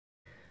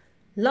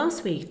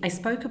Last week, I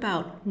spoke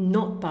about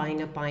not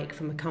buying a bike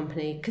from a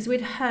company because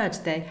we'd heard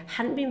they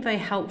hadn't been very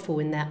helpful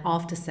in their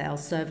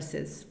after-sales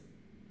services.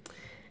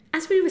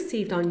 As we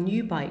received our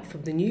new bike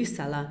from the new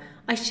seller,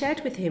 I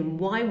shared with him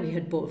why we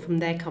had bought from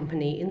their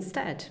company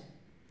instead.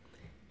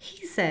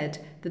 He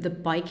said that the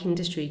bike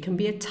industry can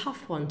be a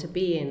tough one to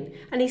be in,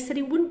 and he said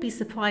he wouldn't be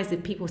surprised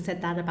if people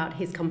said that about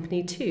his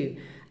company too,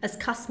 as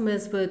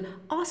customers would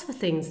ask for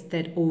things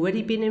they'd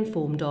already been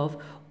informed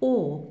of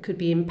or could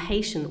be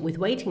impatient with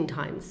waiting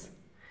times.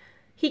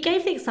 He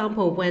gave the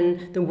example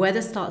when the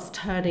weather starts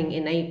turning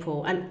in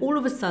April and all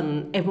of a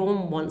sudden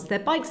everyone wants their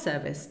bike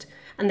serviced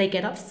and they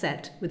get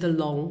upset with a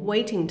long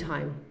waiting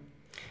time.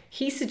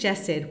 He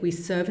suggested we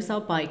service our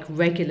bike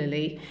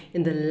regularly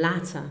in the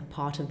latter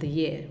part of the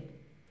year.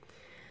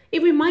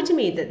 It reminded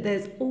me that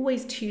there's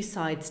always two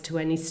sides to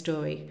any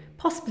story,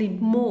 possibly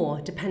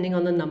more depending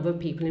on the number of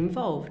people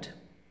involved.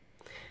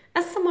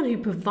 As someone who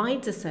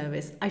provides a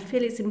service, I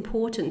feel it's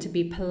important to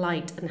be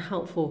polite and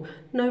helpful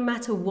no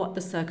matter what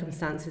the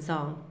circumstances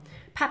are,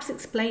 perhaps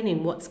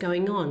explaining what's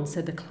going on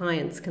so the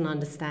clients can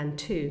understand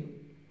too.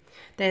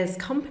 There's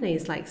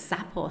companies like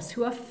Zappos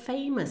who are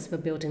famous for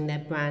building their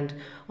brand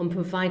on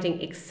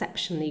providing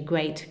exceptionally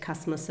great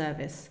customer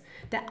service,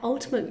 their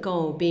ultimate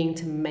goal being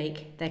to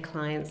make their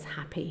clients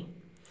happy.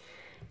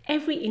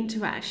 Every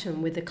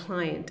interaction with the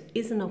client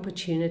is an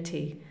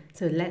opportunity,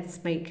 so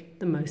let's make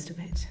the most of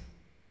it.